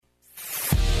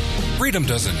Freedom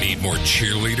doesn't need more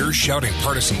cheerleaders shouting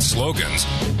partisan slogans.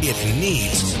 It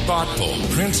needs thoughtful,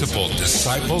 principled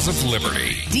disciples of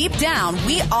liberty. Deep down,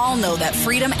 we all know that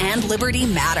freedom and liberty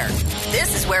matter.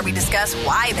 This is where we discuss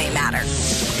why they matter.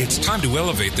 It's time to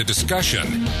elevate the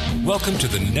discussion. Welcome to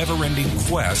the never-ending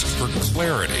quest for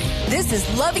clarity. This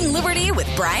is Loving Liberty with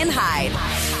Brian Hyde.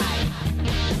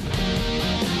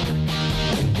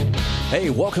 Hey,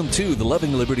 welcome to the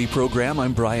Loving Liberty program.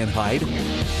 I'm Brian Hyde.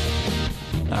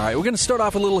 All right, we're going to start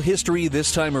off a little history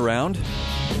this time around.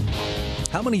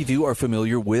 How many of you are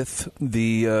familiar with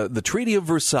the Treaty of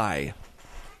Versailles?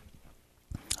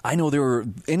 I know there are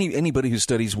anybody who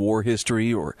studies war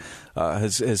history or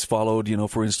has followed,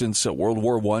 for instance, World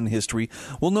War I history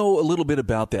will know a little bit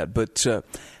about that. But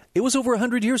it was over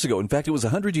 100 years ago. In fact, it was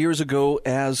 100 years ago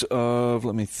as of,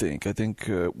 let me think, I think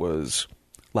it was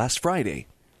last Friday,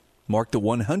 marked the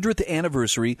 100th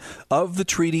anniversary of the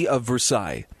Treaty of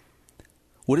Versailles.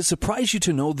 Would it surprise you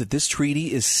to know that this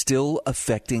treaty is still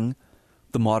affecting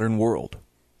the modern world?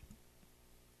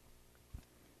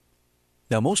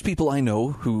 Now, most people I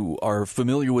know who are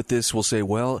familiar with this will say,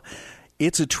 well,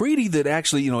 it's a treaty that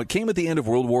actually, it came at the end of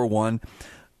World War I.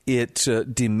 It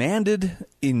demanded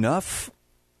enough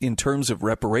in terms of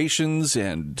reparations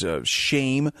and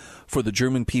shame for the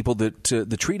German people that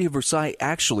the Treaty of Versailles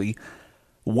actually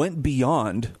went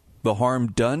beyond the harm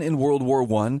done in World War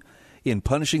I in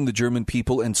punishing the German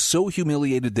people and so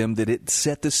humiliated them that it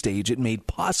set the stage. It made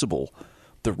possible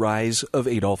the rise of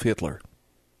Adolf Hitler.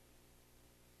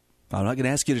 I'm not going to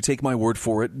ask you to take my word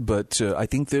for it, but I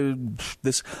think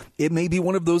it may be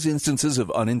one of those instances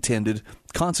of unintended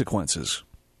consequences.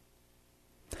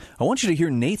 I want you to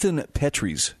hear Nathan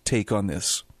Petrie's take on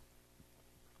this,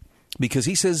 because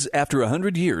he says after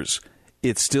 100 years,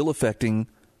 it's still affecting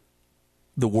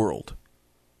the world.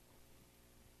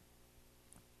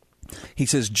 He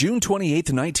says June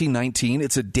 28th, 1919,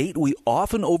 it's a date we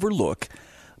often overlook,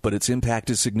 but its impact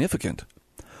is significant.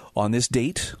 On this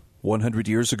date, 100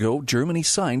 years ago, Germany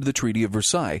signed the Treaty of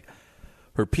Versailles,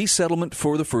 her peace settlement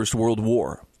for the First World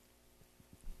War.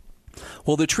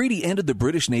 While the treaty ended the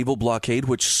British naval blockade,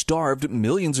 which starved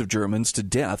millions of Germans to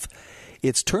death,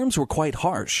 its terms were quite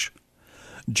harsh.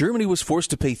 Germany was forced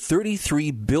to pay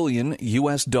 $33 billion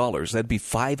US dollars, that'd be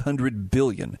 $500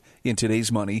 billion in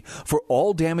today's money, for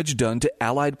all damage done to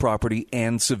Allied property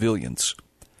and civilians.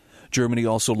 Germany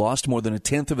also lost more than a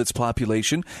tenth of its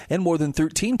population and more than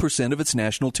 13% of its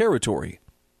national territory.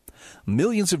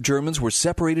 Millions of Germans were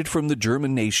separated from the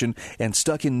German nation and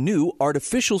stuck in new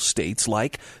artificial states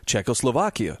like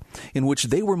Czechoslovakia, in which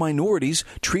they were minorities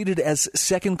treated as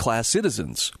second-class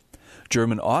citizens.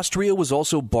 German Austria was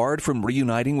also barred from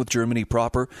reuniting with Germany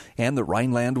proper, and the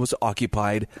Rhineland was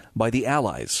occupied by the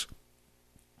Allies.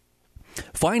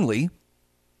 Finally,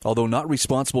 although not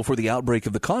responsible for the outbreak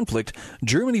of the conflict,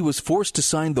 Germany was forced to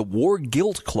sign the War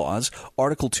Guilt Clause,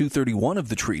 Article 231 of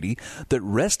the treaty, that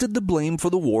rested the blame for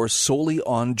the war solely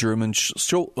on German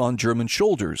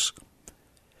shoulders.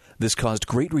 This caused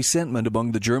great resentment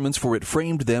among the Germans, for it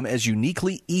framed them as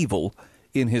uniquely evil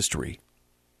in history.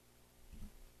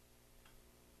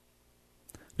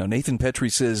 Now, Nathan Petrie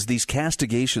says these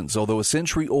castigations, although a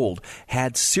century old,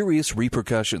 had serious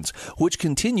repercussions, which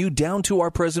continue down to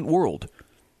our present world.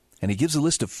 And he gives a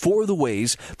list of 4 of the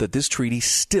ways that this treaty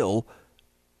still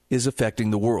is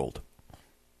affecting the world.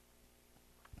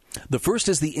 The first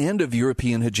is the end of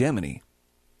European hegemony.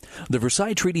 The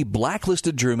Versailles Treaty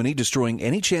blacklisted Germany, destroying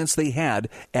any chance they had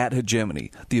at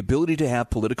hegemony, the ability to have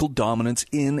political dominance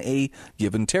in a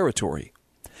given territory.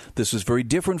 This was very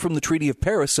different from the Treaty of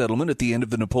Paris settlement at the end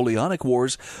of the Napoleonic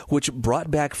Wars, which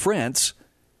brought back France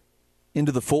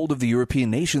into the fold of the European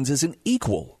nations as an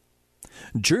equal.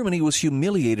 Germany was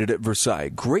humiliated at Versailles,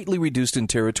 greatly reduced in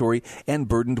territory, and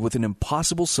burdened with an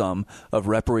impossible sum of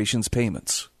reparations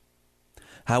payments.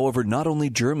 However, not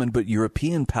only German but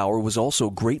European power was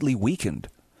also greatly weakened.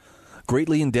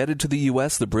 Greatly indebted to the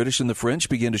U.S., the British and the French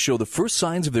began to show the first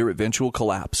signs of their eventual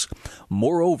collapse.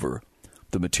 Moreover,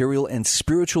 the material and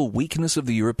spiritual weakness of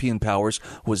the European powers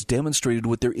was demonstrated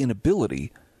with their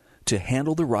inability to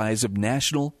handle the rise of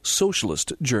National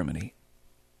Socialist Germany.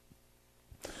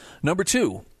 Number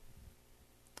 2,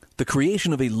 the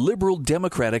creation of a liberal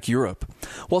democratic Europe.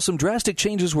 While some drastic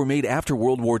changes were made after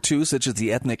World War II, such as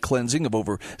the ethnic cleansing of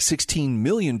over 16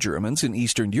 million Germans in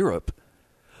Eastern Europe,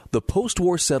 the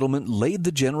post-war settlement laid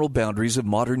the general boundaries of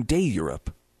modern-day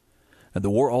Europe. And the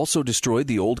war also destroyed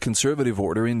the old conservative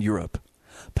order in Europe.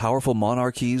 Powerful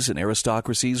monarchies and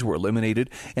aristocracies were eliminated,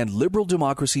 and liberal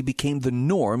democracy became the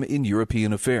norm in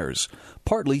European affairs,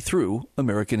 partly through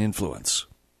American influence.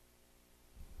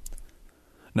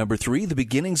 Number 3, the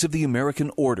beginnings of the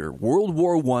American order. World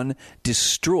War I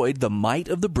destroyed the might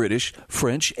of the British,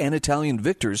 French, and Italian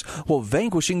victors while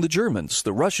vanquishing the Germans,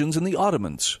 the Russians, and the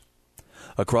Ottomans.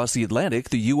 Across the Atlantic,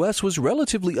 the U.S. was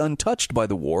relatively untouched by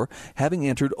the war, having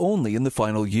entered only in the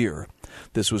final year.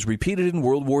 This was repeated in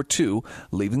World War II,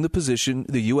 leaving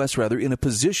the U.S. in a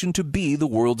position to be the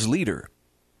world's leader.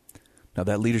 Now,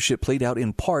 that leadership played out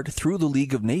in part through the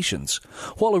League of Nations.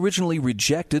 While originally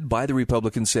rejected by the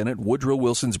Republican Senate, Woodrow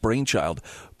Wilson's brainchild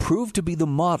proved to be the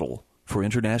model for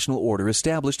international order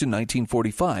established in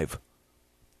 1945,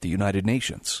 the United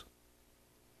Nations.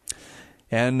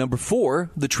 And number 4,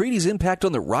 the treaty's impact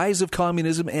on the rise of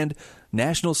communism and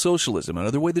National Socialism.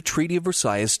 Another way the Treaty of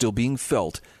Versailles is still being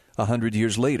felt 100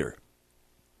 years later.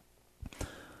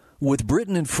 With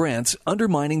Britain and France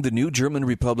undermining the new German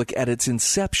Republic at its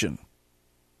inception,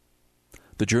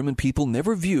 the German people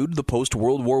never viewed the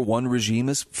post-World War I regime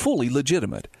as fully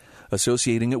legitimate,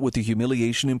 associating it with the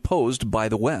humiliation imposed by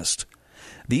the West.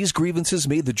 These grievances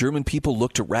made the German people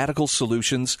look to radical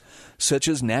solutions such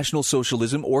as National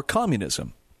Socialism or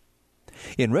communism.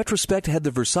 In retrospect, had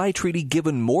the Versailles Treaty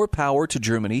given more power to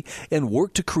Germany and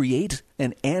worked to create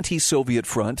an anti-Soviet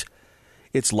front,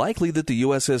 it's likely that the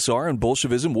USSR and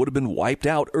Bolshevism would have been wiped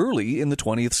out early in the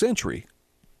 20th century.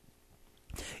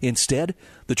 Instead,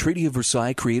 the Treaty of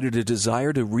Versailles created a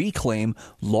desire to reclaim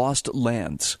lost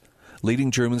lands,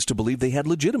 leading Germans to believe they had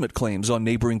legitimate claims on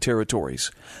neighboring territories.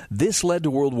 This led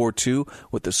to World War II,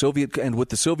 with the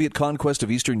Soviet conquest of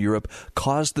Eastern Europe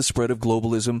caused the spread of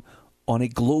globalism on a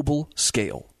global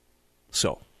scale.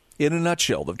 So, in a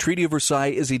nutshell, the Treaty of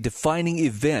Versailles is a defining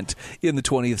event in the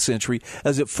 20th century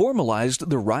as it formalized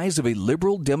the rise of a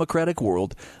liberal democratic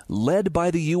world led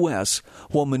by the U.S.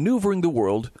 while maneuvering the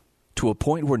world to a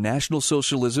point where National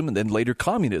Socialism and then later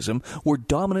communism were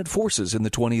dominant forces in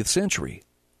the 20th century.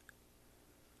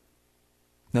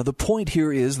 Now, the point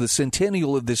here is the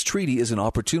centennial of this treaty is an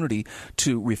opportunity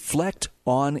to reflect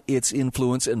on its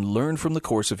influence and learn from the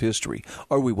course of history.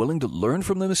 Are we willing to learn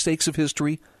from the mistakes of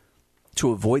history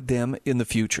to avoid them in the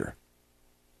future?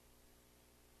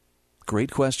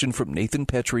 Great question from Nathan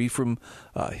Petrie from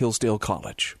Hillsdale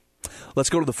College. Let's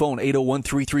go to the phone,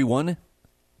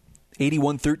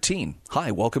 801-331-8113.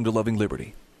 Hi, welcome to Loving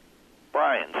Liberty.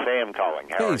 Brian, Sam calling.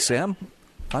 How are you? Sam.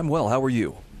 I'm well. How are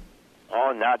you?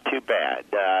 Oh, not too bad.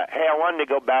 Hey, I wanted to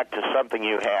go back to something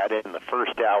you had in the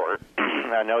first hour.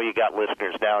 I know you got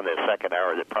listeners now in the second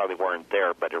hour that probably weren't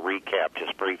there, but to recap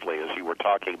just briefly, as you were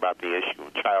talking about the issue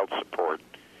of child support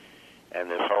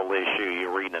and this whole issue,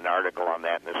 you're reading an article on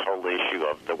that, and this whole issue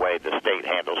of the way the state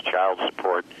handles child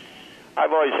support.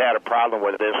 I've always had a problem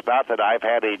with this. Not that I've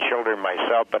had any children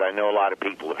myself, but I know a lot of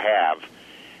people who have.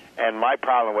 And my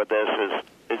problem with this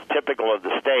is typical of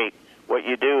the state. What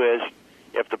you do is,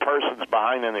 if the person's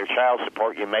behind in their child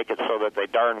support, you make it so that they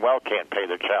darn well can't pay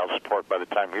their child support by the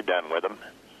time you're done with them.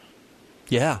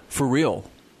 Yeah, for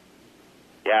real.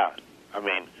 Yeah. I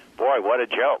mean, boy, what a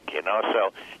joke, you know.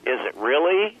 So is it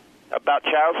really about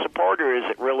child support, or is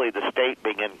it really the state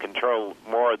being in control,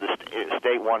 more of the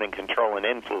state wanting control and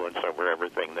influence over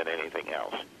everything than anything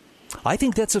else? I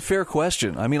think that's a fair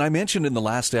question. I mean, I mentioned in the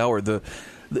last hour,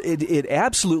 it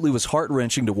absolutely was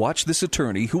heart-wrenching to watch this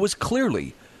attorney who was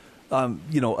clearly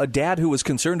a dad who was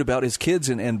concerned about his kids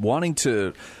and wanting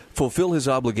to fulfill his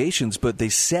obligations, but they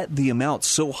set the amount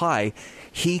so high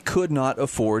he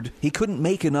couldn't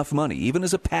make enough money, even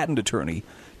as a patent attorney,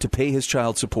 to pay his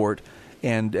child support.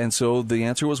 And so the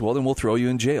answer was, well, then we'll throw you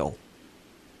in jail.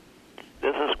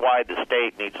 This is why the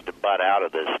state needs to butt out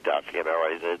of this stuff. You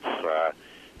know,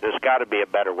 there's got to be a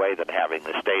better way than having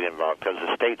the state involved, because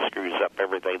the state screws up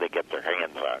everything they get their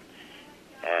hands on.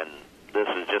 And this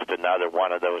is just another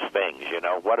one of those things, you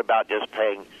know. What about just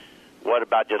paying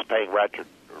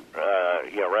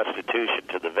restitution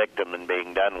to the victim and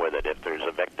being done with it if there's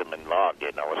a victim involved,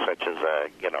 you know, such as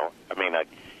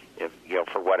if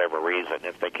for whatever reason,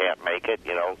 if they can't make it,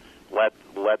 you know, let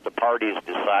the parties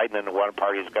decide, and then one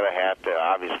party's going to have to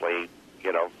obviously,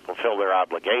 you know, fulfill their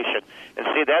obligation. And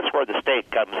see, that's where the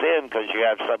state comes in, because you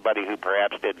have somebody who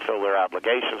perhaps didn't fill their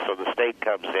obligation, so the state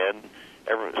comes in.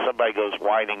 Somebody goes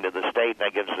whining to the state, and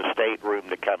that gives the state room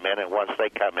to come in, and once they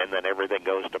come in, then everything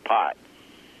goes to pot.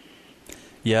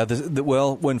 Yeah,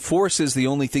 well, when force is the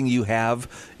only thing you have,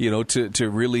 you know, to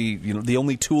really, you know, the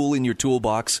only tool in your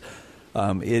toolbox,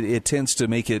 it tends to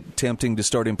make it tempting to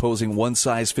start imposing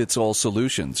one-size-fits-all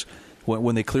solutions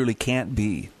when they clearly can't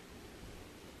be.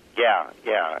 Yeah,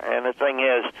 and the thing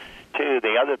is, too,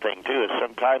 the other thing, too, is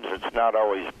sometimes it's not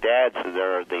always dads that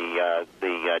are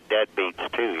the deadbeats,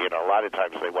 too. You know, a lot of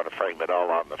times they want to frame it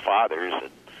all on the fathers,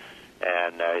 and,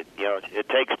 And, it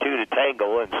takes two to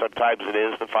tangle, and sometimes it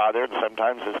is the father, and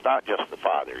sometimes it's not just the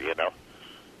father,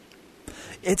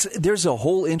 There's a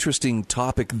whole interesting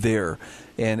topic there,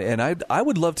 and I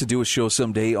would love to do a show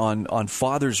someday on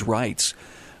fathers' rights,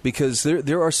 because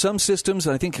there are some systems,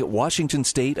 and I think at Washington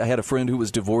State, I had a friend who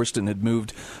was divorced and had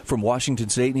moved from Washington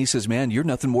State, and he says, man, you're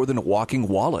nothing more than a walking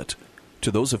wallet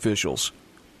to those officials.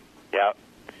 Yeah,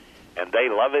 and they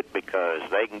love it because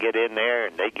they can get in there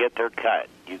and they get their cut.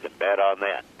 You can bet on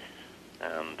that.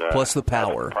 And plus the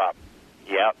power.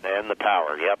 Yep, and the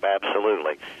power. Yep,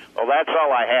 absolutely. Well, that's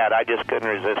all I had. I just couldn't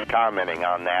resist commenting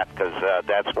on that because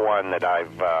that's one that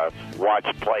I've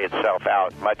watched play itself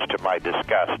out, much to my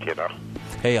disgust,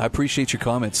 Hey, I appreciate your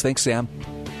comments. Thanks, Sam.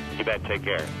 You bet. Take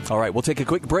care. All right, we'll take a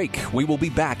quick break. We will be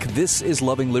back. This is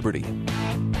Loving Liberty.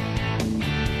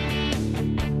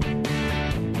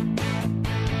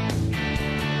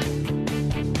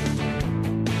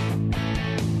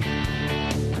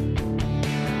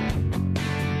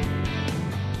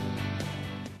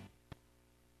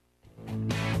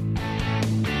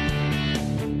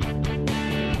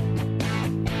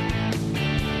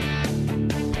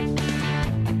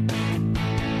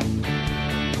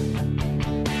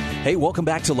 Hey, welcome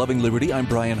back to Loving Liberty. I'm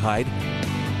Brian Hyde.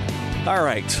 All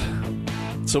right.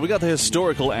 So we got the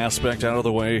historical aspect out of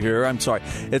the way here. I'm sorry.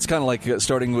 It's kind of like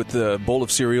starting with a bowl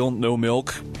of cereal, no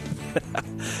milk.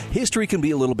 History can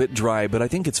be a little bit dry, but I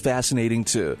think it's fascinating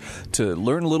to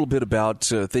learn a little bit about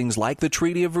things like the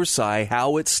Treaty of Versailles,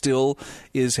 how it still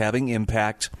is having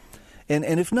impact. And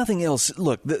if nothing else,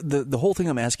 look, the whole thing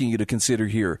I'm asking you to consider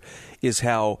here is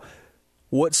how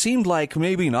what seemed like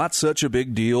maybe not such a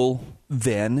big deal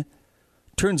then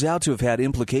turns out to have had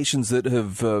implications that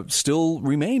have still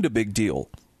remained a big deal.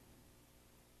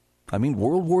 I mean,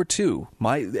 World War II,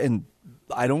 and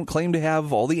I don't claim to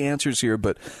have all the answers here,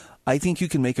 but I think you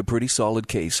can make a pretty solid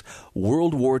case.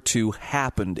 World War II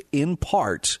happened in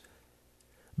part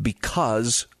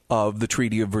because of the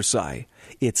Treaty of Versailles.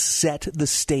 It set the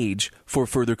stage for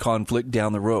further conflict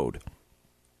down the road.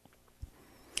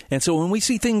 And so when we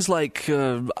see things like,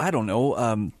 the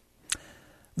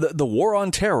war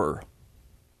on terror,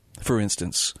 for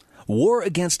instance, war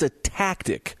against a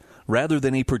tactic rather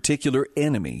than a particular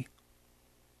enemy,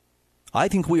 I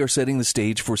think we are setting the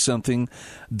stage for something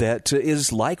that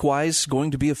is likewise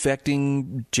going to be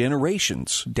affecting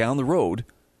generations down the road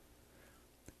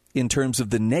in terms of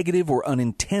the negative or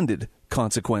unintended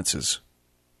consequences.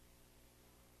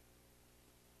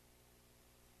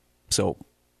 So,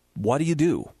 what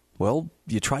do? Well,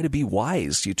 you try to be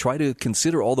wise. You try to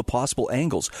consider all the possible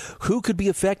angles. Who could be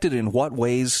affected in what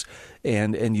ways,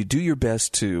 and you do your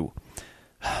best to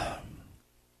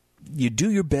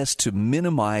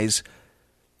minimize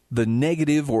the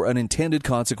negative or unintended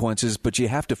consequences, but you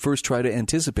have to first try to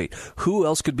anticipate who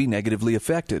else could be negatively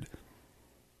affected.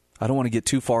 I don't want to get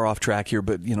too far off track here,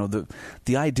 but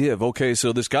the idea of, okay,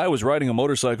 so this guy was riding a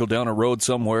motorcycle down a road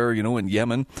somewhere, in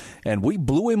Yemen, and we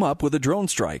blew him up with a drone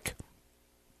strike.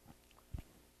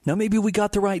 Now, maybe we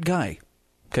got the right guy.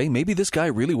 Okay, maybe this guy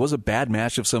really was a bad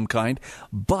match of some kind,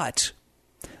 but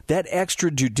that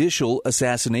extrajudicial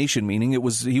assassination, meaning he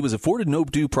was afforded no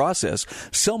due process,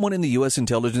 someone in the U.S.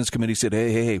 Intelligence Committee said,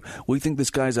 hey, we think this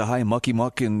guy's a high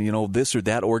mucky-muck in, this or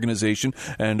that organization,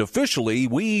 and officially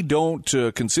we don't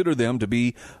consider them to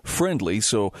be friendly,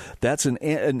 so that's an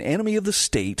enemy of the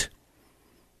state.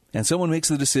 And someone makes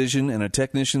the decision, and a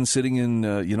technician sitting in,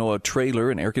 a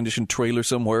trailer, an air-conditioned trailer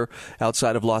somewhere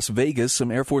outside of Las Vegas, some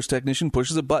Air Force technician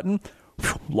pushes a button,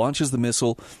 launches the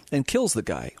missile, and kills the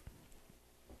guy.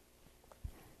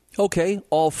 Okay,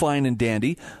 all fine and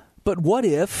dandy, but what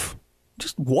if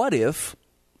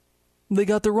they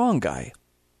got the wrong guy?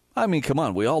 I mean, come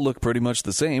on, we all look pretty much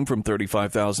the same from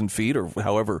 35,000 feet or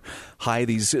however high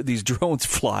these drones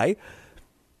fly.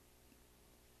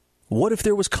 What if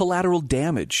there was collateral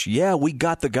damage? Yeah, we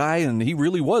got the guy, and he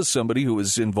really was somebody who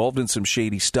was involved in some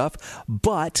shady stuff,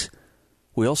 but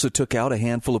we also took out a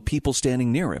handful of people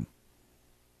standing near him.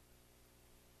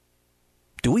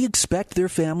 Do we expect their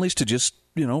families to just,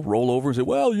 roll over and say,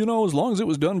 well, as long as it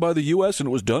was done by the U.S. and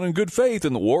it was done in good faith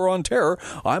in the war on terror,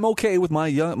 I'm okay with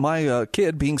my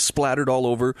kid being splattered all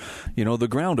over, the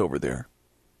ground over there?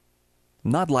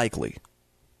 Not likely.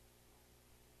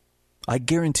 I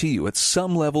guarantee you, at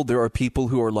some level, there are people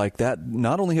who are like that.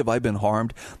 Not only have I been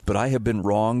harmed, but I have been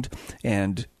wronged.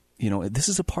 And, this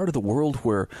is a part of the world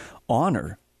where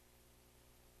honor,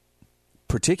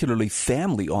 particularly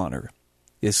family honor,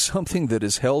 is something that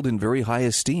is held in very high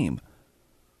esteem.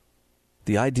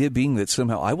 The idea being that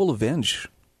somehow I will avenge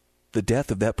the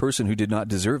death of that person who did not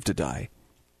deserve to die.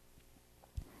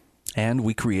 And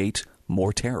we create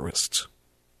more terrorists.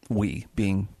 We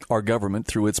being our government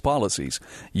through its policies.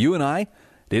 You and I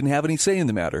didn't have any say in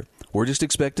the matter. We're just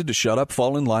expected to shut up,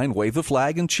 fall in line, wave the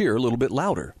flag, and cheer a little bit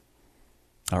louder.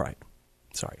 All right.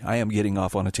 Sorry, I am getting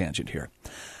off on a tangent here.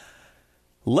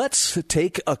 Let's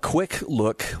take a quick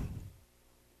look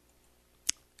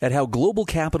at how global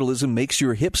capitalism makes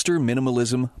your hipster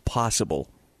minimalism possible.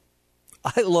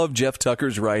 I love Jeff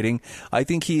Tucker's writing. I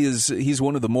think he's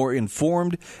one of the more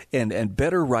informed and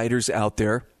better writers out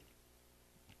there.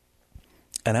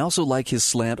 And I also like his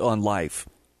slant on life.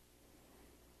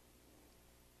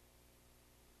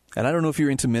 And I don't know if you're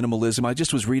into minimalism. I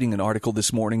just was reading an article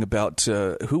this morning about,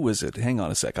 who was it? Hang on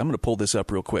a sec. I'm going to pull this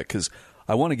up real quick because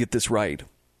I want to get this right.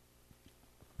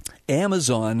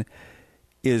 Amazon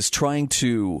is trying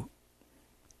to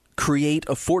create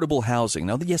affordable housing.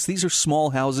 Now, yes, these are small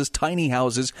houses, tiny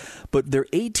houses, but their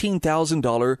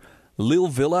 $18,000 Lil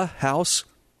Villa house,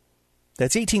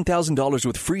 that's $18,000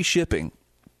 with free shipping.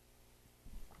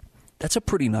 That's a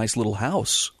pretty nice little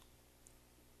house.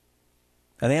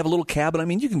 And they have a little cabin. I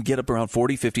mean, you can get up around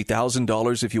 $40,000,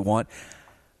 $50,000 if you want.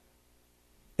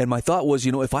 And my thought was,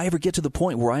 if I ever get to the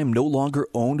point where I am no longer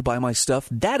owned by my stuff,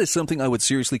 that is something I would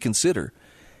seriously consider.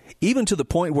 Even to the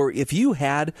point where if you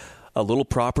had a little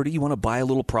property, you want to buy a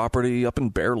little property up in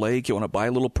Bear Lake, you want to buy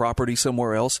a little property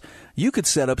somewhere else, you could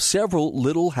set up several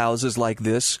little houses like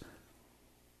this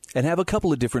and have a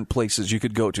couple of different places you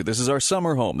could go to. This is our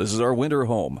summer home. This is our winter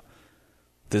home.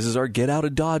 This is our get out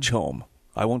of Dodge home.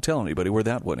 I won't tell anybody where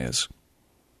that one is.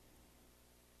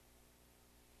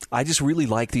 I just really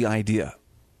like the idea.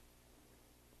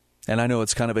 And I know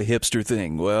it's kind of a hipster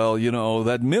thing. Well,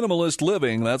 that minimalist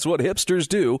living, that's what hipsters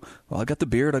do. Well, I got the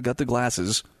beard, I got the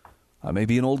glasses. I may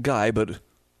be an old guy, but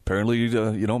apparently,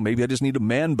 maybe I just need a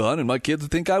man bun and my kids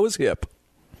think I was hip.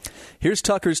 Here's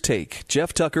Tucker's take.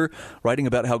 Jeff Tucker writing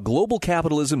about how global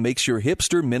capitalism makes your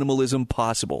hipster minimalism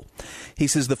possible. He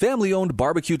says, the family-owned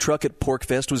barbecue truck at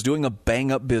PorkFest was doing a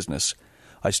bang-up business.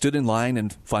 I stood in line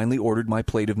and finally ordered my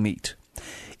plate of meat.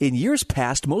 In years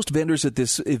past, most vendors at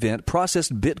this event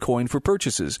processed Bitcoin for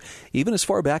purchases, even as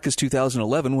far back as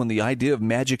 2011 when the idea of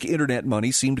magic internet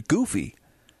money seemed goofy.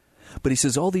 But he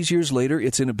says all these years later,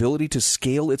 its inability to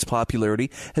scale its popularity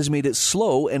has made it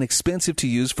slow and expensive to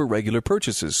use for regular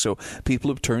purchases, so people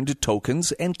have turned to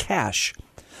tokens and cash.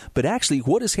 But actually,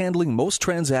 what is handling most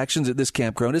transactions at this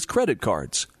campground is credit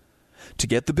cards. To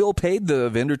get the bill paid, the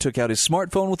vendor took out his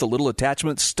smartphone with a little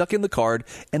attachment stuck in the card,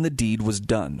 and the deed was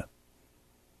done.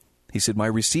 He said, my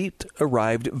receipt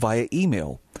arrived via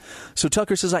email. So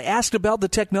Tucker says, I asked about the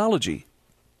technology.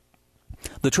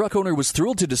 The truck owner was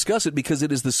thrilled to discuss it because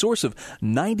it is the source of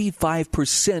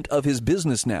 95% of his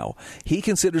business now. He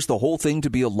considers the whole thing to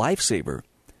be a lifesaver.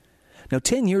 Now,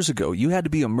 10 years ago, you had to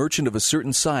be a merchant of a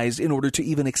certain size in order to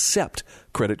even accept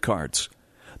credit cards.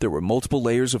 There were multiple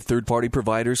layers of third-party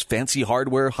providers, fancy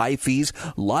hardware, high fees,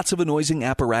 lots of annoying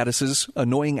apparatuses.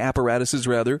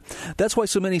 That's why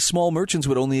so many small merchants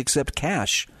would only accept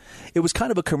cash. It was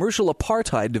kind of a commercial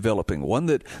apartheid developing, one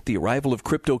that the arrival of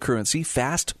cryptocurrency,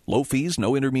 fast, low fees,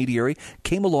 no intermediary,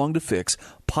 came along to fix,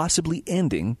 possibly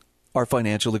ending our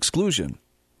financial exclusion.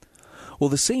 Well,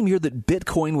 the same year that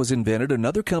Bitcoin was invented,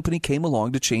 another company came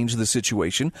along to change the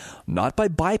situation, not by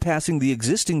bypassing the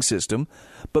existing system,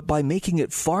 but by making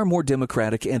it far more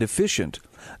democratic and efficient.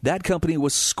 That company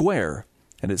was Square,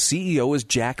 and its CEO is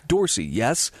Jack Dorsey.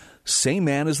 Yes, same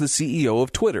man as the CEO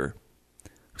of Twitter.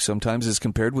 Sometimes is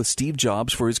compared with Steve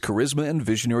Jobs for his charisma and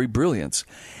visionary brilliance.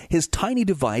 His tiny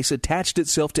device attached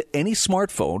itself to any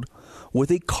smartphone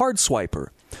with a card swiper,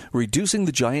 reducing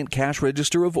the giant cash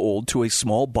register of old to a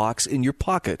small box in your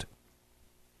pocket.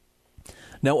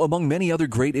 Now, among many other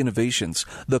great innovations,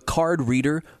 the card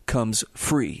reader comes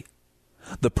free.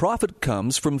 The profit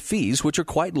comes from fees, which are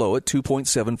quite low at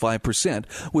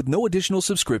 2.75%, with no additional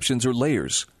subscriptions or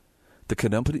layers.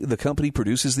 The company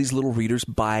produces these little readers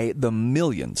by the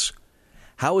millions.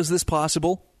 How is this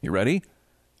possible? You ready?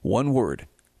 One word: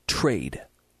 trade.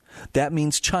 That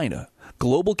means China,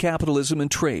 global capitalism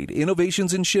and trade,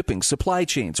 innovations in shipping, supply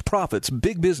chains, profits,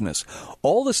 big business,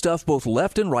 all the stuff both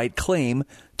left and right claim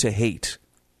to hate.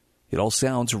 It all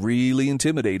sounds really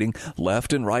intimidating.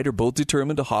 Left and right are both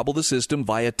determined to hobble the system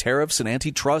via tariffs and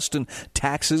antitrust and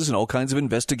taxes and all kinds of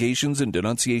investigations and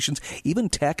denunciations, even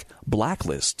tech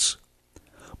blacklists.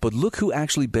 But look who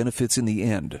actually benefits in the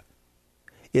end.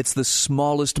 It's the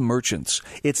smallest merchants.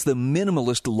 It's the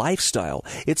minimalist lifestyle.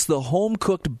 It's the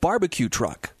home-cooked barbecue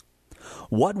truck.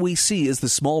 What we see is the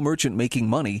small merchant making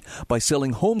money by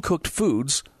selling home-cooked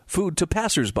food to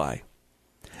passersby.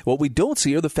 What we don't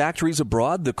see are the factories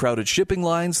abroad, the crowded shipping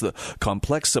lines, the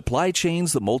complex supply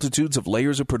chains, the multitudes of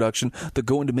layers of production that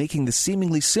go into making the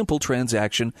seemingly simple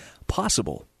transaction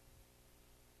possible.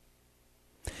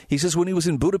 He says when he was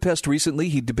in Budapest recently,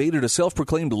 he debated a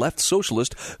self-proclaimed left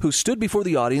socialist who stood before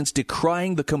the audience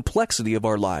decrying the complexity of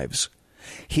our lives.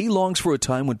 He longs for a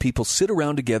time when people sit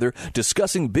around together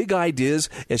discussing big ideas,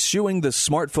 eschewing the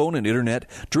smartphone and internet,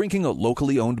 drinking a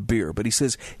locally owned beer. But he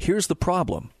says, here's the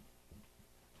problem.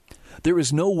 There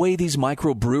is no way these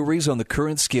microbreweries on the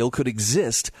current scale could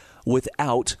exist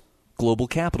without global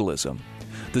capitalism.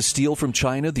 The steel from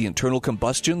China, the internal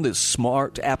combustion, the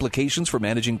smart applications for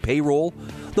managing payroll,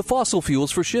 the fossil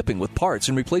fuels for shipping with parts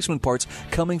and replacement parts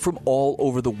coming from all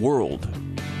over the world.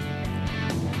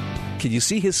 Can you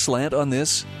see his slant on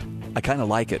this? I kind of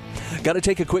like it. Got to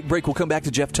take a quick break. We'll come back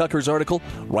to Jeff Tucker's article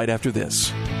right after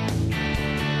this.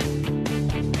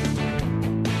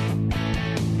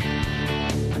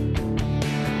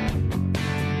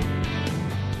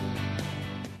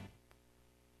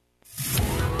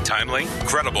 Timely,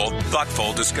 credible,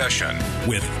 thoughtful discussion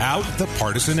without the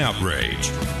partisan outrage.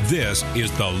 This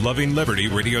is the Loving Liberty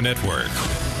Radio Network.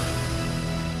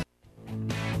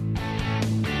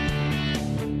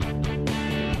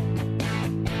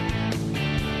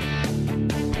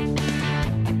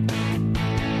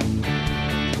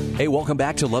 Hey, welcome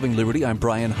back to Loving Liberty. I'm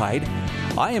Brian Hyde.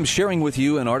 I am sharing with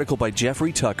you an article by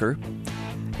Jeffrey Tucker,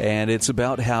 and it's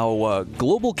about how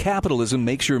global capitalism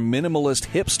makes your minimalist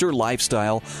hipster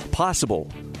lifestyle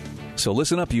possible. So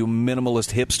listen up, you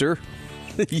minimalist hipster,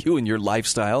 you and your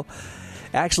lifestyle.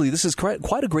 Actually, this is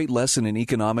quite a great lesson in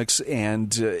economics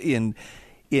and in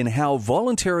how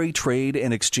voluntary trade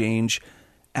and exchange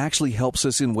actually helps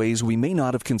us in ways we may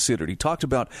not have considered. He talked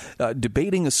about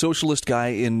debating a socialist guy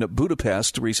in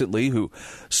Budapest recently who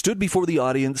stood before the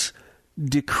audience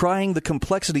decrying the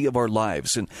complexity of our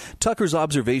lives. And Tucker's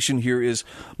observation here is,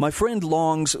 my friend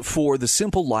longs for the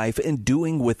simple life and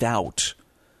doing without.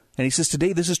 And he says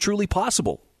today this is truly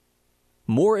possible.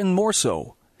 More and more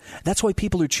so. That's why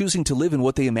people are choosing to live in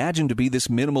what they imagine to be this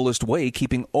minimalist way,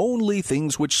 keeping only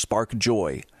things which spark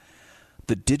joy.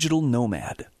 The digital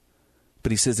nomad.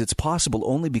 But he says it's possible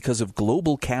only because of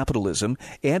global capitalism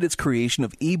and its creation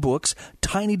of e-books,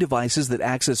 tiny devices that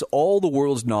access all the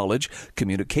world's knowledge,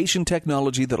 communication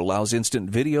technology that allows instant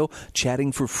video,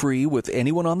 chatting for free with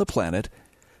anyone on the planet,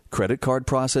 credit card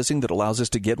processing that allows us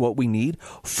to get what we need,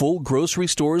 full grocery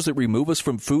stores that remove us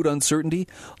from food uncertainty,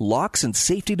 locks and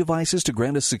safety devices to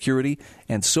grant us security,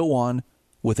 and so on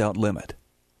without limit.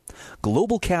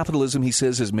 Global capitalism, he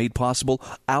says, has made possible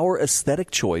our aesthetic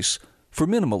choice for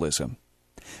minimalism.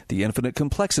 The infinite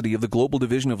complexity of the global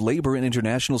division of labor and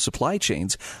international supply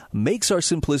chains makes our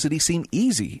simplicity seem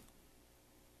easy.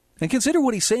 And consider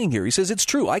what he's saying here. He says, it's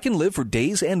true, I can live for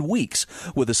days and weeks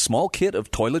with a small kit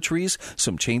of toiletries,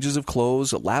 some changes of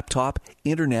clothes, a laptop,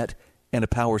 internet, and a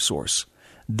power source.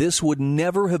 This would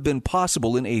never have been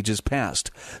possible in ages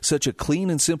past. Such a clean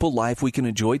and simple life we can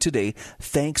enjoy today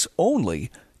thanks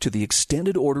only to the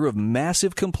extended order of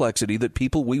massive complexity that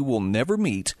people we will never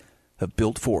meet have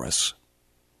built for us.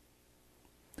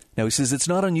 Now, he says it's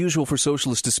not unusual for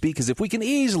socialists to speak as if we can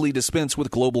easily dispense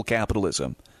with global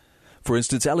capitalism. For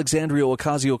instance, Alexandria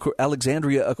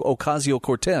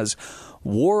Ocasio-Cortez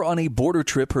wore on a border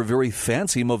trip her very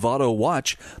fancy Movado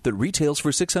watch that retails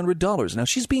for $600. Now,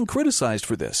 she's being criticized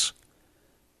for this.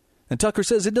 And Tucker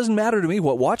says it doesn't matter to me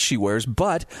what watch she wears,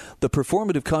 but the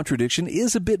performative contradiction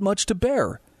is a bit much to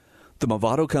bear. The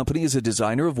Movado company is a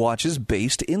designer of watches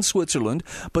based in Switzerland,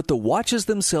 but the watches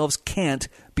themselves can't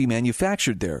be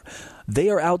manufactured there. They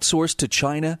are outsourced to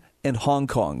China and Hong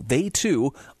Kong. They,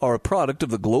 too, are a product of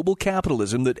the global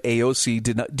capitalism that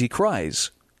AOC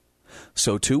decries.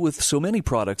 So, too, with so many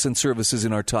products and services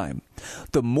in our time.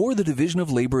 The more the division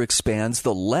of labor expands,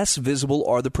 the less visible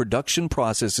are the production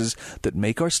processes that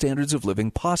make our standards of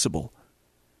living possible.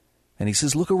 And he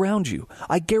says, look around you.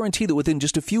 I guarantee that within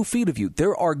just a few feet of you,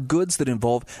 there are goods that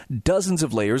involve dozens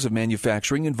of layers of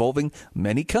manufacturing involving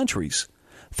many countries.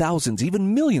 Thousands,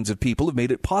 even millions of people have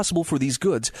made it possible for these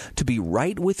goods to be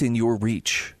right within your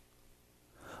reach.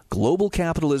 Global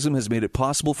capitalism has made it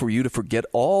possible for you to forget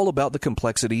all about the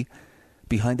complexity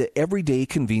behind the everyday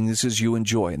conveniences you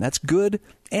enjoy. And that's good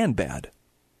and bad.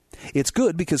 It's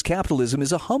good because capitalism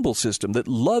is a humble system that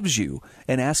loves you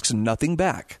and asks nothing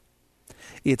back.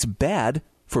 It's bad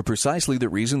for precisely the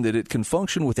reason that it can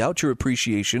function without your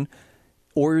appreciation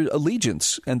or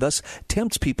allegiance, and thus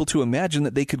tempts people to imagine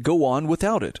that they could go on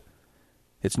without it.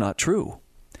 It's not true.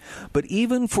 But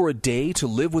even for a day to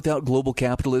live without global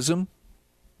capitalism,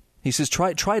 he says,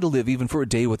 try to live even for a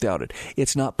day without it.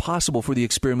 It's not possible for the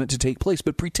experiment to take place,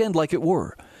 but pretend like it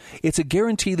were. It's a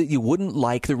guarantee that you wouldn't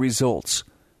like the results.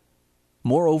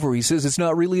 Moreover, he says it's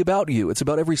not really about you. It's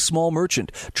about every small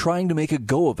merchant trying to make a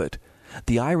go of it.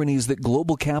 The irony is that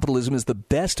global capitalism is the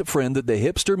best friend that the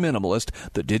hipster minimalist,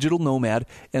 the digital nomad,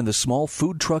 and the small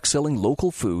food truck selling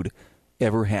local food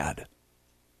ever had.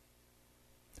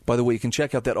 By the way, you can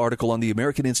check out that article on the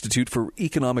American Institute for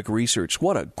Economic Research.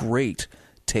 What a great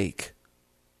take.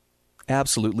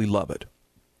 Absolutely love it.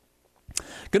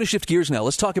 Going to shift gears now.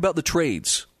 Let's talk about the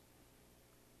trades.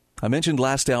 I mentioned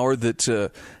last hour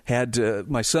that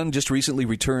my son just recently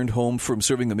returned home from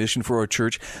serving the mission for our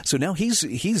church. So now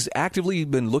he's actively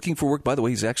been looking for work. By the way,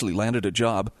 he's actually landed a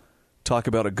job. Talk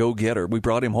about a go-getter. We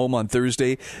brought him home on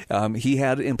Thursday. He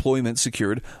had employment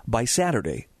secured by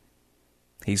Saturday.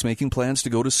 He's making plans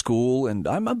to go to school, and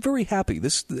I'm very happy.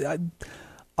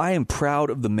 I am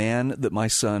proud of the man that my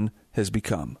son has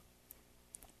become.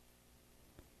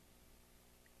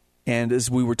 And as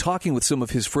we were talking with some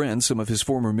of his friends, some of his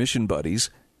former mission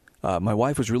buddies, my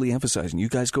wife was really emphasizing, you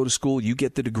guys go to school, you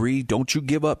get the degree, don't you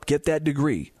give up, get that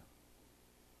degree.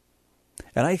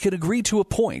 And I can agree to a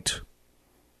point,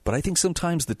 but I think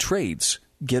sometimes the trades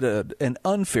get an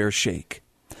unfair shake.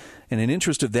 And in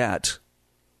interest of that,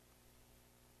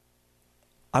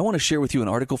 I want to share with you an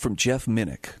article from Jeff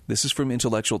Minnick. This is from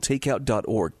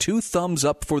intellectualtakeout.org. 2 thumbs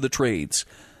up for the trades.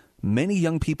 Many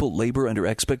young people labor under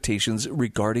expectations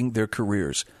regarding their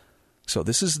careers. So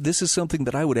this is something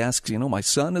that I would ask, my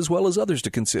son as well as others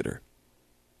to consider.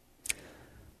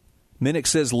 Minnick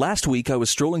says, last week I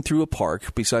was strolling through a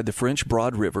park beside the French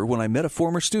Broad River when I met a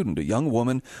former student, a young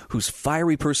woman whose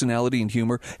fiery personality and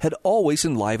humor had always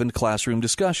enlivened classroom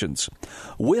discussions.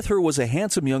 With her was a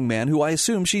handsome young man who I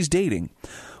assume she's dating.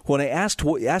 When I asked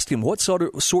him what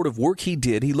sort of work he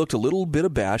did, he looked a little bit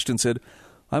abashed and said,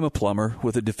 I'm a plumber,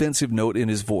 with a defensive note in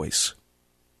his voice.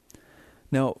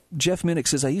 Now, Jeff Minnick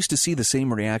says, I used to see the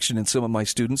same reaction in some of my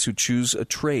students who chose a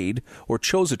trade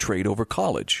over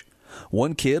college.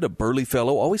 One kid, a burly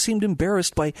fellow, always seemed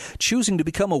embarrassed by choosing to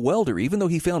become a welder, even though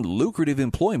he found lucrative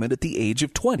employment at the age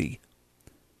of 20.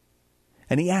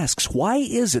 And he asks, why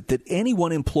is it that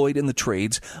anyone employed in the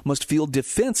trades must feel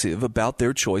defensive about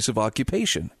their choice of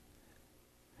occupation?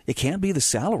 It can't be the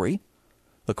salary.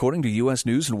 According to U.S.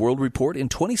 News and World Report, in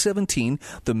 2017,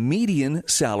 the median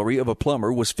salary of a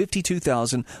plumber was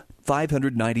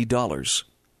 $52,590.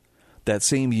 That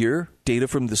same year, data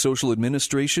from the Social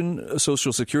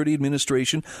Security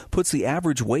Administration puts the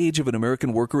average wage of an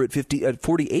American worker at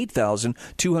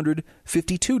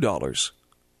 $48,252.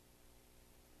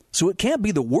 So it can't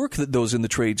be the work that those in the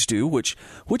trades do, which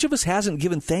of us hasn't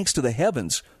given thanks to the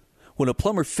heavens when a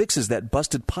plumber fixes that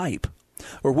busted pipe?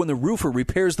 Or when the roofer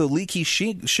repairs the leaky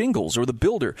shingles, or the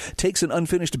builder takes an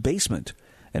unfinished basement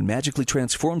and magically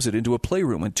transforms it into a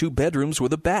playroom and 2 bedrooms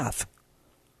with a bath.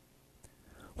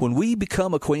 When we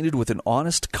become acquainted with an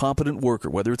honest, competent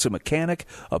worker, whether it's a mechanic,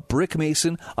 a brick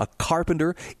mason, a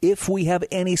carpenter, if we have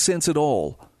any sense at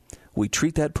all, we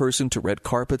treat that person to red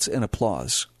carpets and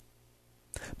applause.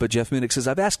 But Jeff Minnick says,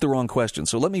 I've asked the wrong question,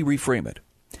 so let me reframe it.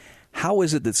 How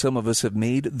is it that some of us have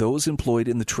made those employed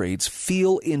in the trades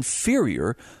feel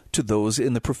inferior to those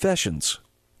in the professions?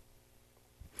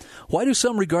 Why do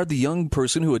some regard the young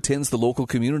person who attends the local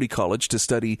community college to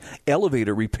study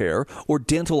elevator repair or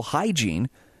dental hygiene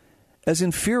as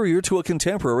inferior to a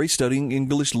contemporary studying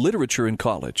English literature in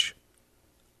college?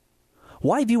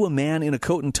 Why view a man in a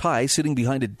coat and tie sitting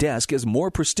behind a desk as more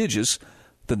prestigious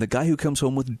than the guy who comes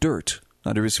home with dirt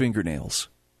under his fingernails?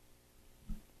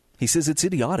 He says it's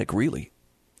idiotic, really.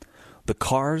 The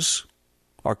cars,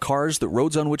 the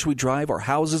roads on which we drive, our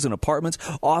houses and apartments,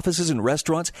 offices and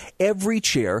restaurants, every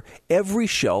chair, every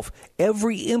shelf,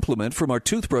 every implement from our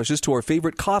toothbrushes to our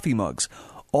favorite coffee mugs,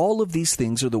 all of these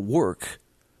things are the work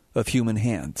of human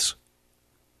hands.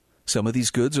 Some of these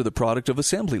goods are the product of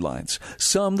assembly lines,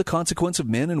 some the consequence of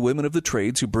men and women of the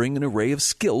trades who bring an array of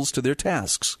skills to their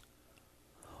tasks.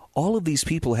 All of these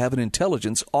people have an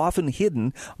intelligence often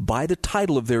hidden by the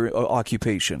title of their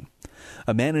occupation.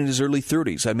 A man in his early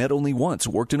 30s I met only once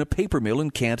worked in a paper mill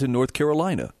in Canton, North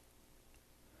Carolina.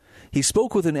 He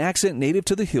spoke with an accent native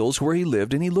to the hills where he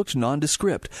lived, and he looked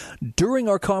nondescript. During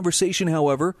our conversation,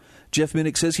 however, Jeff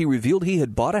Minnick says he revealed he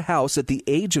had bought a house at the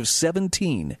age of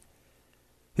 17.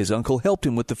 His uncle helped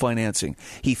him with the financing.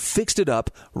 He fixed it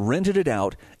up, rented it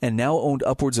out, and now owned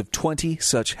upwards of 20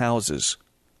 such houses.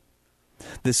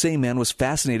 The same man was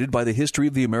fascinated by the history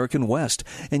of the American West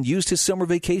and used his summer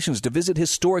vacations to visit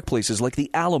historic places like the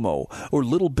Alamo or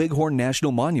Little Bighorn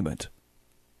National Monument.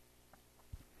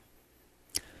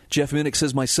 Jeff Minnick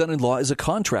says, my son-in-law is a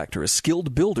contractor, a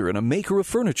skilled builder, and a maker of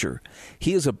furniture.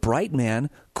 He is a bright man,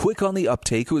 quick on the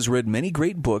uptake, who has read many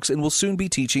great books and will soon be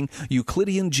teaching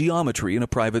Euclidean geometry in a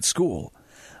private school.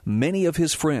 Many of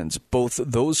his friends, both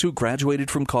those who graduated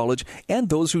from college and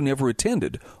those who never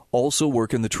attended, also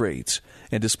work in the trades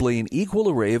and display an equal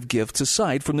array of gifts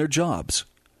aside from their jobs.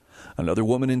 Another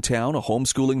woman in town, a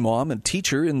homeschooling mom and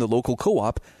teacher in the local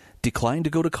co-op, declined to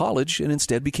go to college and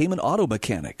instead became an auto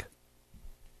mechanic.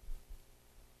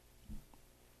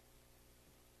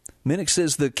 Minnick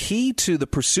says the key to the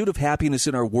pursuit of happiness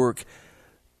in our work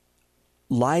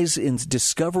lies in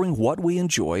discovering what we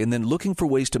enjoy and then looking for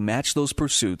ways to match those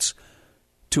pursuits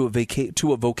to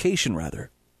a vocation,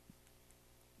 rather.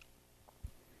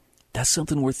 That's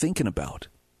something we're thinking about.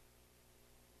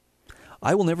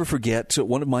 I will never forget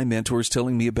one of my mentors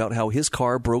telling me about how his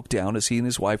car broke down as he and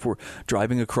his wife were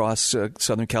driving across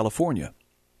Southern California.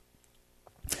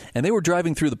 And they were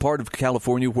driving through the part of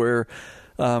California where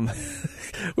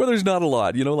there's not a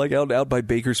lot, like out by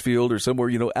Bakersfield or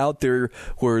somewhere, out there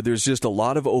where there's just a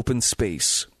lot of open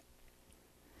space.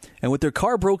 And when their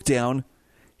car broke down,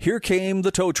 here came the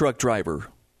tow truck driver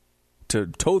to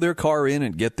tow their car in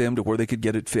and get them to where they could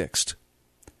get it fixed.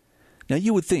 Now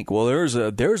you would think, well,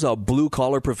 there's a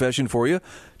blue-collar profession for you,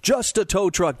 just a tow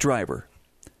truck driver.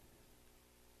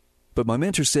 But my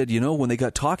mentor said, when they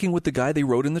got talking with the guy they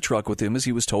rode in the truck with him as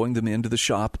he was towing them into the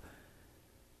shop,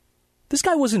 this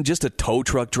guy wasn't just a tow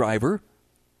truck driver.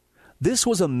 This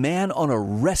was a man on a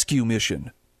rescue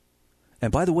mission.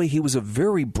 And by the way, he was a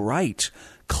very bright,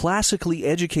 classically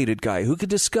educated guy who could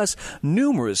discuss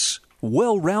numerous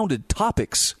well-rounded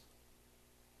topics.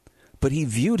 But he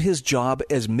viewed his job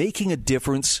as making a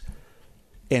difference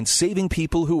and saving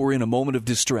people who were in a moment of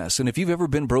distress. And if you've ever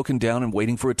been broken down and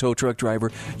waiting for a tow truck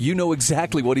driver, you know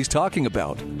exactly what he's talking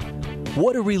about.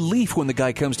 What a relief when the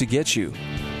guy comes to get you.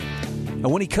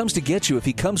 And when he comes to get you, if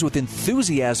he comes with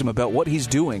enthusiasm about what he's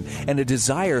doing and a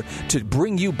desire to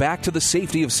bring you back to the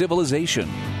safety of civilization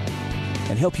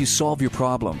and help you solve your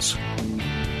problems,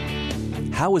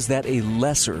 how is that a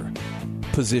lesser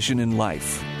position in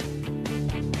life?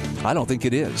 I don't think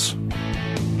it is.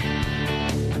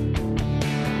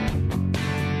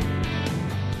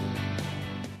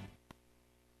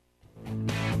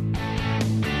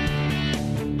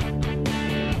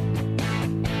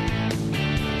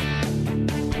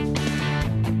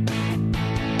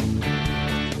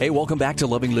 Hey, welcome back to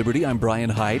Loving Liberty. I'm Brian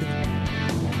Hyde.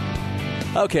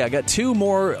 Okay, I got two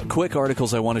more quick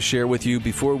articles I want to share with you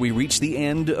before we reach the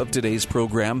end of today's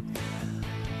program.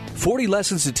 40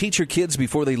 lessons to teach your kids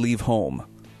before they leave home.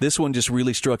 This one just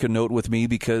really struck a note with me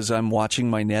because I'm watching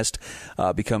my nest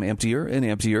become emptier and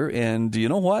emptier. And you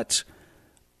know what?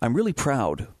 I'm really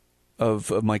proud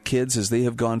of my kids as they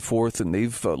have gone forth and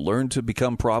they've learned to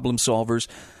become problem solvers.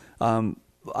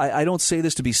 I don't say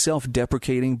this to be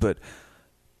self-deprecating, but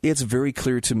it's very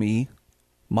clear to me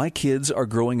my kids are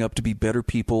growing up to be better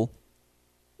people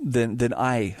than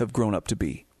I have grown up to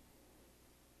be.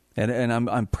 And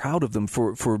I'm proud of them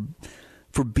for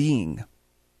being,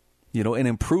 an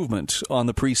improvement on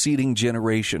the preceding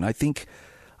generation. I think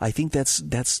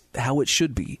that's how it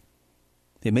should be.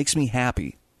 It makes me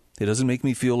happy. It doesn't make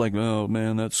me feel like, oh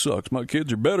man, that sucks. My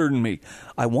kids are better than me.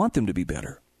 I want them to be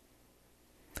better.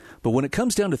 But when it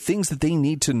comes down to things that they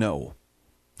need to know,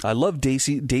 I love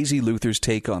Daisy Luther's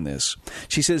take on this.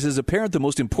 She says, as a parent, the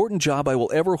most important job I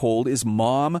will ever hold is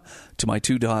mom to my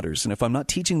two daughters. And if I'm not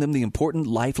teaching them the important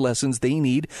life lessons they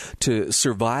need to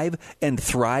survive and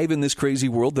thrive in this crazy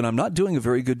world, then I'm not doing a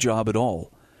very good job at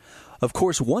all. Of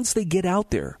course, once they get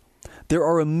out there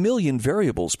are a million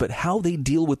variables, but how they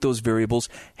deal with those variables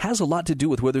has a lot to do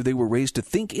with whether they were raised to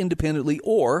think independently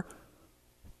or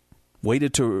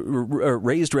raised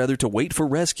to wait for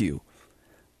rescue.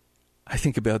 I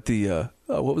think about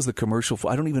what was the commercial for?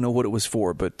 I don't even know what it was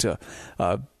for, but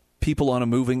people on a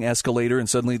moving escalator, and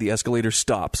suddenly the escalator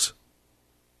stops.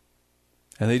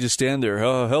 And they just stand there.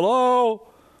 Hello?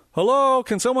 Hello?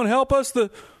 Can someone help us? The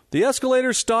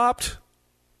escalator stopped.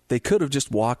 They could have just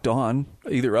walked on,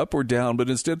 either up or down, but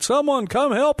instead, someone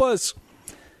come help us.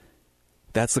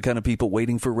 That's the kind of people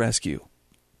waiting for rescue.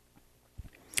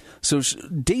 So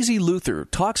Daisy Luther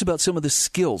talks about some of the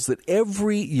skills that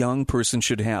every young person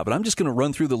should have. And I'm just going to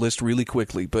run through the list really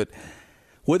quickly. But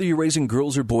whether you're raising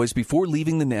girls or boys, before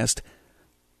leaving the nest,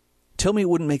 tell me it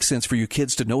wouldn't make sense for your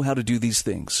kids to know how to do these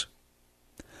things.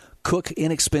 Cook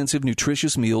inexpensive,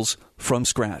 nutritious meals from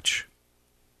scratch.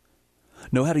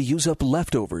 Know how to use up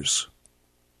leftovers.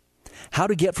 How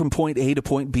to get from point A to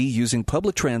point B using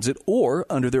public transit or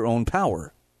under their own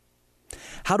power.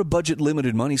 How to budget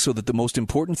limited money so that the most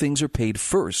important things are paid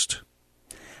first.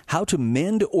 how to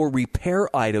mend or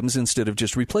repair items instead of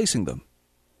just replacing them.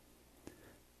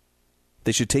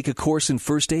 They should take a course in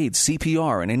first aid,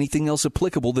 CPR, and anything else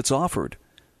applicable that's offered.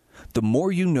 The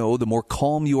more you know, the more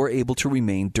calm you are able to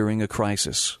remain during a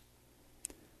crisis.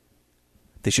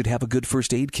 They should have a good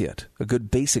first aid kit, a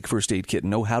good basic first aid kit,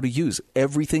 and know how to use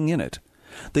everything in it.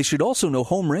 They should also know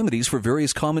home remedies for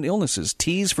various common illnesses,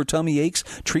 teas for tummy aches,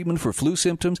 treatment for flu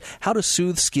symptoms, how to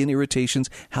soothe skin irritations,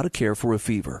 how to care for a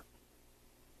fever.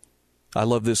 I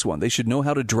love this one. They should know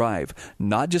how to drive,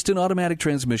 not just an automatic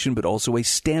transmission, but also a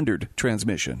standard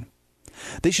transmission.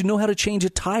 They should know how to change a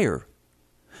tire.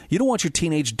 You don't want your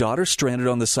teenage daughter stranded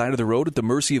on the side of the road at the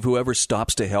mercy of whoever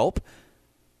stops to help.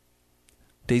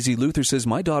 Daisy Luther says,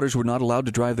 my daughters were not allowed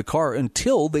to drive the car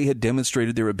until they had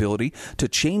demonstrated their ability to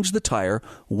change the tire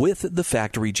with the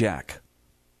factory jack.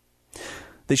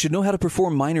 They should know how to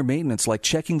perform minor maintenance like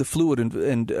checking the fluid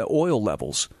and oil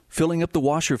levels, filling up the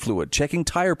washer fluid, checking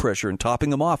tire pressure and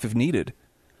topping them off if needed,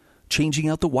 changing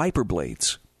out the wiper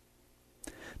blades.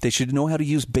 They should know how to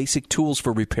use basic tools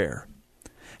for repair,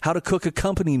 how to cook a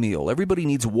company meal. Everybody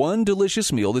needs one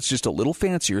delicious meal that's just a little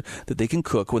fancier that they can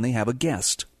cook when they have a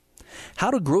guest.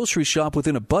 How to grocery shop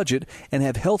within a budget and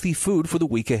have healthy food for the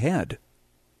week ahead.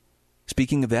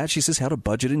 Speaking of that, she says how to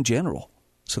budget in general,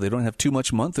 so they don't have too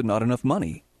much month and not enough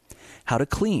money. How to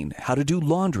clean, how to do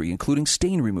laundry, including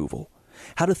stain removal.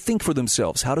 How to think for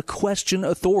themselves, how to question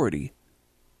authority.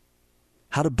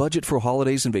 How to budget for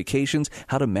holidays and vacations,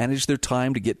 how to manage their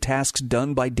time to get tasks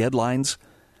done by deadlines.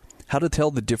 How to tell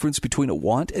the difference between a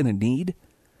want and a need.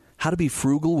 How to be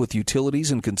frugal with utilities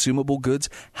and consumable goods.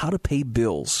 How to pay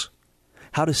bills.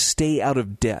 How to stay out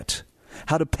of debt.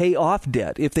 How to pay off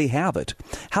debt if they have it.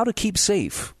 How to keep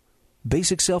safe.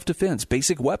 Basic self-defense,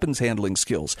 basic weapons handling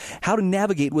skills. How to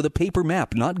navigate with a paper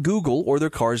map, not Google or their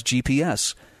car's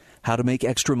GPS. How to make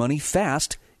extra money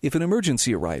fast if an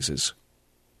emergency arises.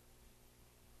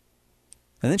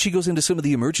 And then she goes into some of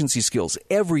the emergency skills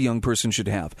every young person should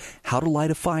have. How to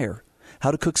light a fire.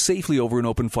 How to cook safely over an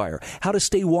open fire. How to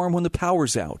stay warm when the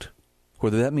power's out.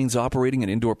 Whether that means operating an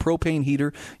indoor propane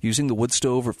heater, using the wood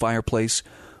stove or fireplace,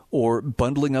 or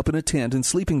bundling up in a tent and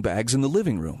sleeping bags in the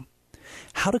living room.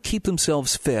 How to keep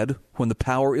themselves fed when the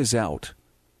power is out,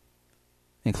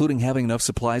 including having enough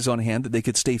supplies on hand that they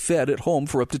could stay fed at home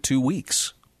for up to 2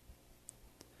 weeks.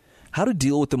 How to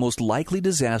deal with the most likely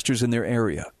disasters in their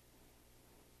area.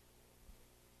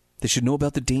 They should know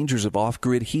about the dangers of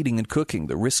off-grid heating and cooking,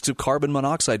 the risks of carbon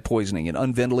monoxide poisoning in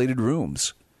unventilated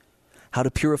rooms. How to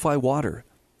purify water.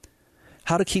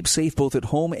 How to keep safe both at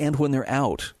home and when they're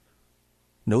out.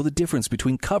 Know the difference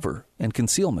between cover and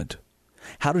concealment.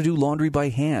 How to do laundry by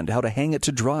hand. How to hang it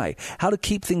to dry. How to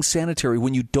keep things sanitary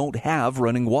when you don't have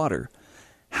running water.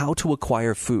 How to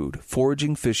acquire food,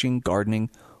 foraging, fishing, gardening,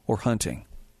 or hunting.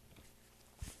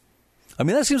 I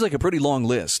mean, that seems like a pretty long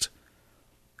list.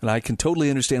 And I can totally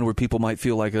understand where people might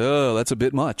feel like, oh, that's a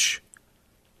bit much.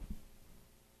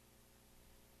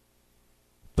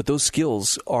 But those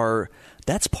skills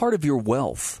that's part of your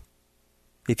wealth.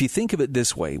 If you think of it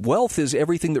this way, wealth is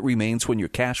everything that remains when your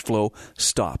cash flow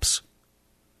stops.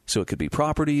 So it could be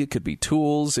property, it could be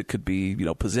tools, it could be,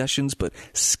 possessions, but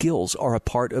skills are a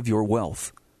part of your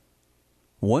wealth.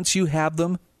 Once you have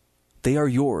them, they are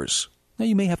yours. Now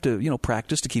you may have to,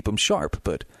 practice to keep them sharp,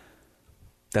 but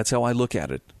that's how I look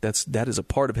at it. That is a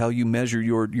part of how you measure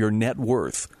your net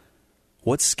worth.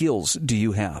 What skills do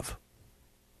you have?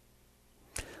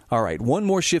 All right, one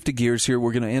more shift of gears here.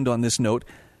 We're going to end on this note.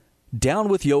 Down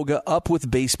with yoga, up with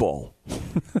baseball.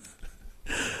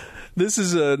 This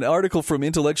is an article from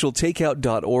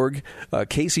intellectualtakeout.org.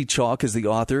 Casey Chalk is the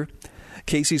author.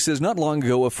 Casey says, not long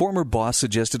ago, a former boss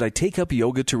suggested I take up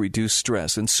yoga to reduce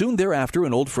stress, and soon thereafter,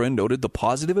 an old friend noted the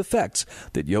positive effects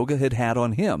that yoga had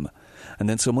on him. And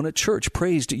then someone at church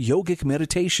praised yogic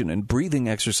meditation and breathing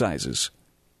exercises.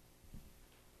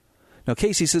 Now,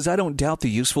 Casey says, I don't doubt the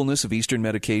usefulness of Eastern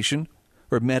meditation.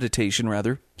 Or meditation,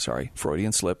 rather. Sorry,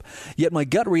 Freudian slip. Yet my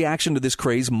gut reaction to this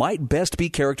craze might best be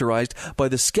characterized by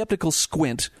the skeptical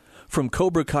squint from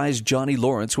Cobra Kai's Johnny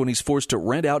Lawrence when he's forced to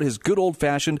rent out his good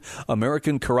old-fashioned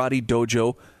American karate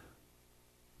dojo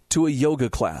to a yoga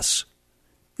class.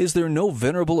 Is there no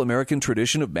venerable American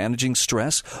tradition of managing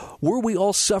stress? Were we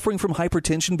all suffering from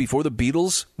hypertension before the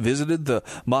Beatles visited the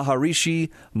Maharishi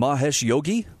Mahesh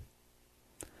Yogi?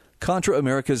 Contra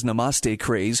America's Namaste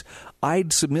craze,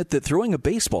 I'd submit that throwing a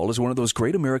baseball is one of those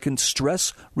great American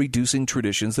stress-reducing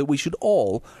traditions that we should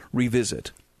all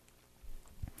revisit.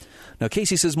 Now,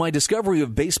 Casey says, my discovery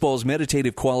of baseball's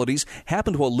meditative qualities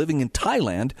happened while living in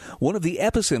Thailand, one of the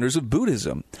epicenters of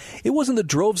Buddhism. It wasn't the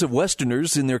droves of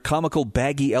Westerners in their comical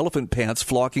baggy elephant pants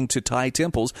flocking to Thai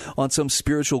temples on some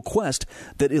spiritual quest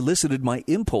that elicited my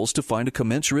impulse to find a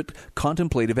commensurate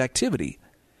contemplative activity.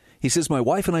 He says, my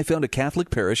wife and I found a Catholic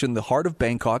parish in the heart of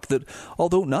Bangkok that,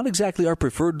 although not exactly our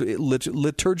preferred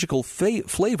liturgical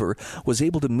flavor, was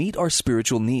able to meet our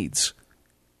spiritual needs.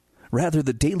 Rather,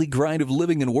 the daily grind of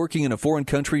living and working in a foreign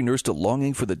country nursed a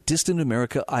longing for the distant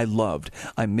America I loved.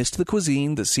 I missed the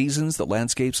cuisine, the seasons, the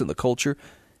landscapes, and the culture,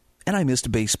 and I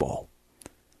missed baseball.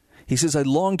 He says, I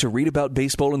longed to read about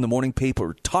baseball in the morning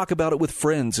paper, talk about it with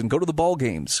friends, and go to the ball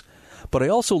games. But I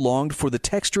also longed for the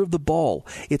texture of the ball,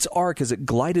 its arc as it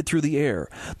glided through the air,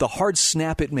 the hard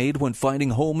snap it made when finding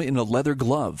home in a leather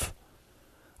glove.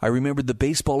 I remembered the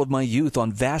baseball of my youth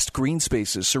on vast green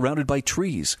spaces surrounded by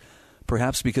trees,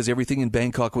 perhaps because everything in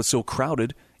Bangkok was so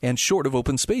crowded and short of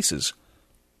open spaces.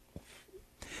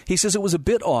 He says it was a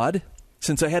bit odd,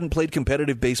 since I hadn't played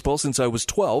competitive baseball since I was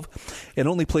 12 and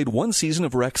only played one season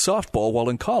of rec softball while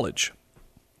in college.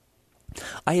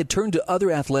 I had turned to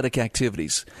other athletic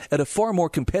activities at a far more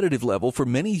competitive level for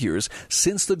many years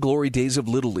since the glory days of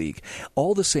Little League.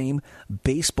 All the same,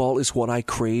 baseball is what I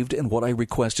craved and what I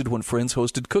requested when friends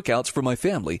hosted cookouts for my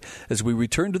family as we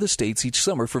returned to the States each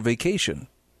summer for vacation.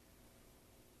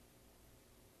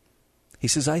 He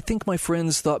says, I think my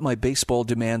friends thought my baseball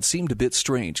demand seemed a bit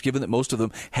strange, given that most of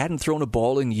them hadn't thrown a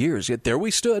ball in years. Yet there we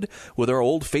stood, with our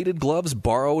old faded gloves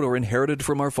borrowed or inherited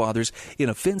from our fathers, in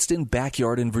a fenced-in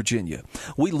backyard in Virginia.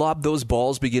 We lobbed those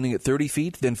balls beginning at 30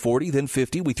 feet, then 40, then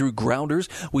 50. We threw grounders.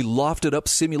 We lofted up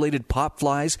simulated pop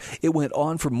flies. It went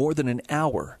on for more than an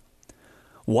hour.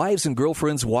 Wives and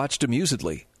girlfriends watched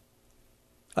amusedly.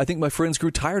 I think my friends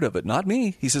grew tired of it, not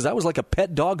me. He says, I was like a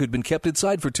pet dog who'd been kept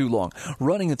inside for too long,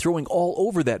 running and throwing all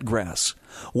over that grass.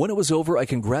 When it was over, I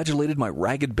congratulated my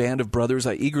ragged band of brothers.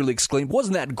 I eagerly exclaimed,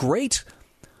 wasn't that great?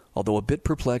 Although a bit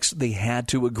perplexed, they had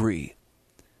to agree.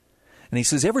 And he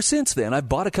says, ever since then, I've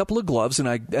bought a couple of gloves and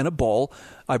a ball.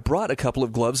 I brought a couple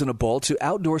of gloves and a ball to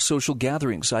outdoor social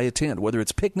gatherings I attend, whether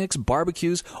it's picnics,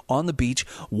 barbecues, on the beach.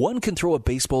 One can throw a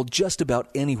baseball just about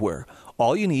anywhere.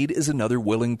 All you need is another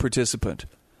willing participant.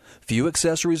 Few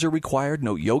accessories are required,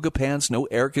 no yoga pants, no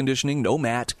air conditioning, no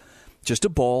mat. Just a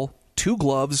ball, 2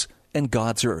 gloves, and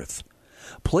God's earth.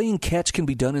 Playing catch can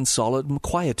be done in solid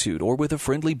quietude or with a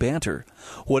friendly banter.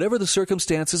 Whatever the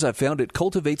circumstances, I've found it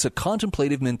cultivates a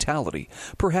contemplative mentality,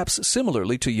 perhaps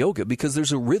similarly to yoga, because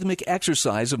there's a rhythmic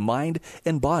exercise of mind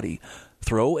and body.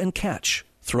 Throw and catch,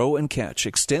 throw and catch.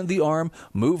 Extend the arm,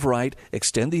 move right,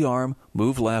 extend the arm,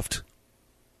 move left.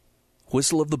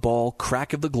 Whistle of the ball,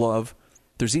 crack of the glove.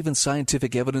 There's even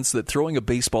scientific evidence that throwing a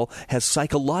baseball has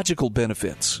psychological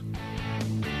benefits.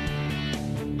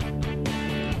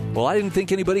 Well, I didn't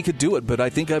think anybody could do it, but I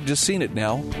think I've just seen it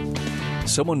now.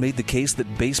 Someone made the case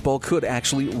that baseball could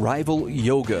actually rival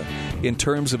yoga in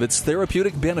terms of its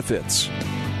therapeutic benefits.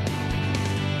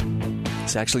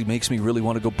 This actually makes me really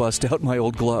want to go bust out my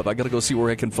old glove. I got to go see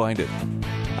where I can find it.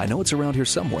 I know it's around here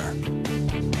somewhere.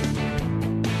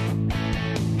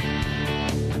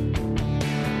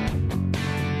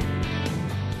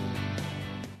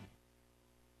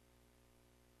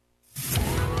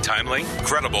 Timely,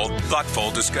 credible,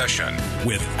 thoughtful discussion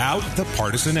without the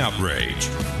partisan outrage.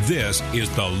 This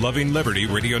is the Loving Liberty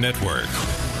Radio Network.